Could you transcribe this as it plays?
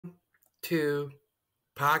to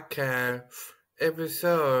podcast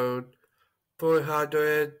episode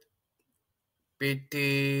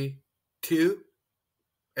 452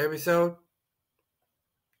 episode.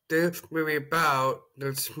 This movie about the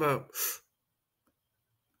Smurfs.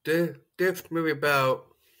 This movie about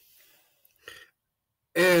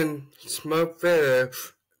in Smurfville,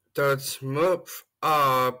 the Smurfs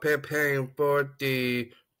are preparing for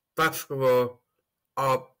the festival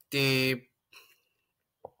of the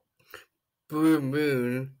Blue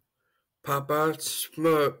Moon. Papa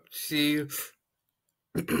Smurf sees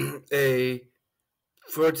a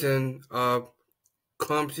version of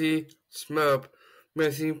clumsy Smurf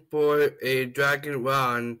missing for a dragon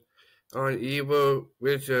run on evil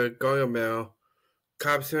wizard Gargamel,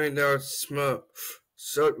 capturing the Smurf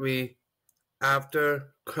shortly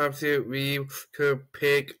after Clumsy leaves to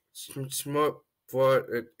pick Smurf for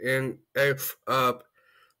it and ends up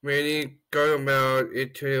bringing Gargamel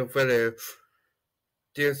into the village.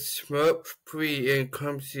 The Smurfs flee and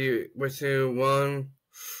Clumsy within one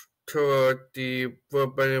toward the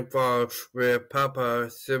Forbidden Falls where Papa,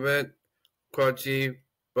 Cement, Clumsy,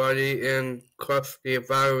 Buddy, and Clumsy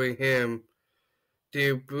following him.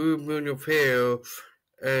 The Blue Moon appears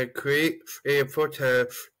and creates a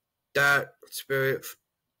vortex that spirits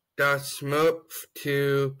the Smurfs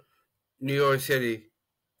to New York City.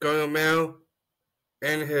 Gargamel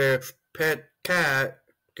and his pet cat,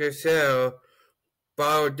 Gazelle,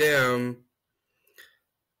 follow them.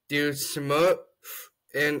 The Smurfs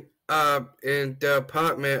end up in the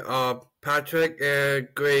apartment of Patrick and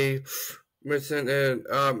Grace, missing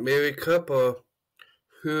a married couple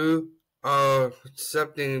who are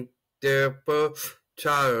accepting their first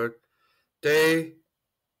child.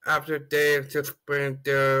 After they explain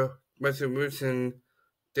their resolution,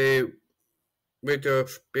 they will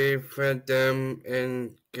befriend them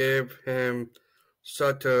and give him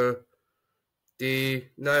shelter. The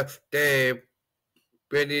next day,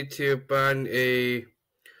 ready to burn a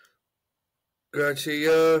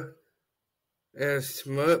Garcia and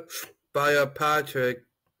Smurf by Patrick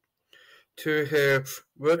to his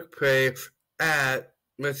workplace at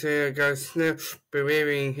Mr. Garcia,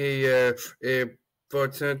 believing he is a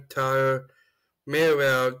fortune teller.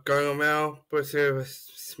 Meanwhile, Gargamel pursues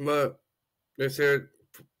Smurf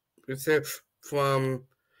from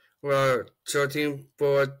while searching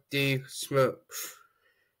for the Smurfs.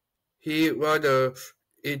 He orders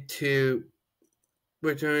it to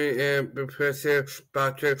return and replaces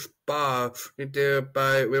Patrick's bar,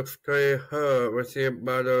 thereby restoring her with his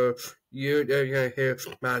mother used against his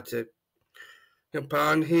magic.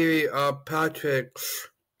 Upon hearing of Patrick's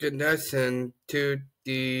connection to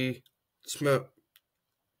the Smurf,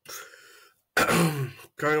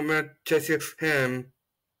 Gargamel chases him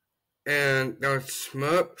and the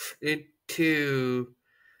Smurfs into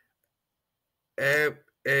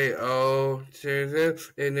FAO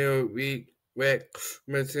seasons in a week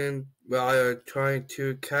mission while trying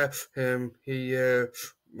to catch him. He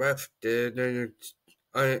is arrested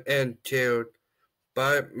and killed,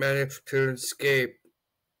 but managed to escape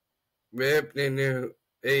with the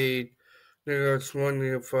aid of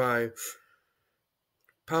Sony.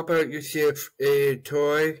 Papa uses a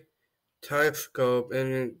toy telescope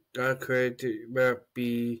and calculated will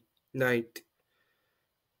be night.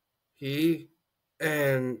 He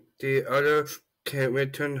and the others can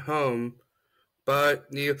return home,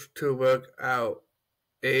 but need to work out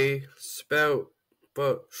a spell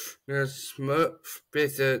book. The Smurfs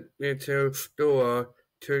visit into store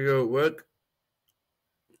to work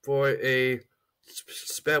for a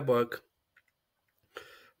spellbook.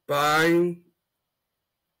 Buying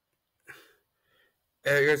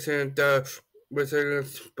Edison the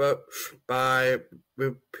Wizard's book by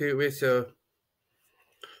Wizard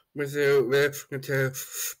with a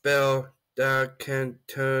spell that can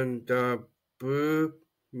turn the Blue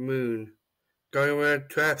Moon. Gargamel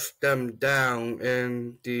tracks them down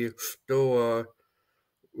in the store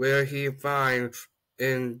where he finds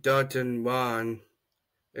in Dungeon 1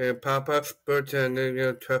 and Papa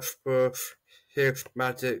Burton transfers his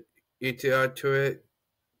magic into it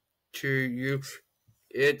to use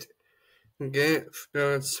it against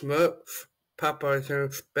the Smurfs. Papa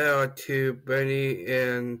turns spell to Bunny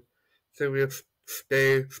and Sylvia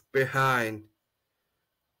stays behind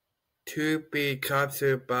to be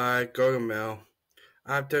captured by Gargamel.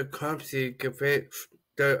 After Clumsy defeats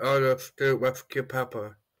the others to rescue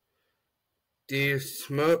Papa, the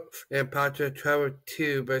Smurfs and Patrick travel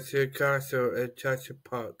to Bessie Castle at Chester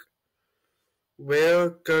Park, where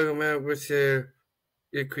Gargamel receives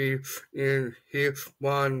increase in his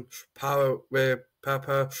one's power with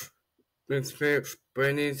Papa and Smurfs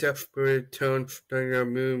bringing desperate turns to the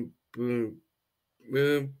moon Blue,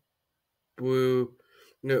 Moon Blue,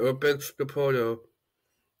 open the portal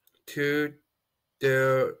to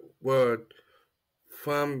their world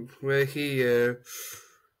from where he is.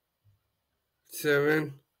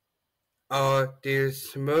 7 are the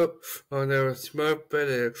Smurfs on the Smurf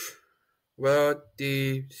village. While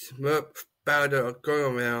the Smurf battle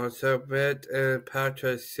going around, so Red and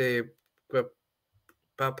Patrick save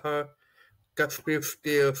Papa Gatsby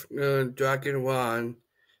steals Dragon Wand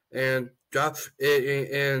and drops it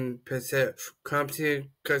in Possess. Compton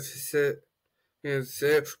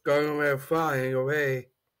instead going away flying away.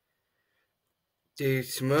 The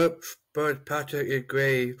Smurfs but Patrick is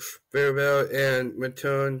grave, farewell and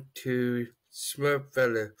return to Smurf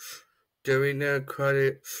Village. During the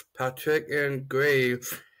credits, Patrick and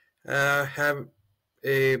Grave have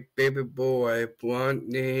a baby boy, blonde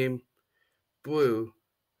named Blue,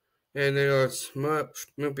 and they are Smurfs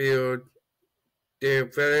revealed their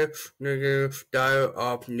village new style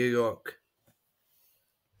of New York.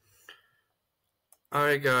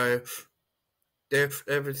 Alright guys, this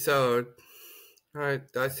episode, alright,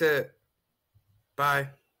 that's it. Bye.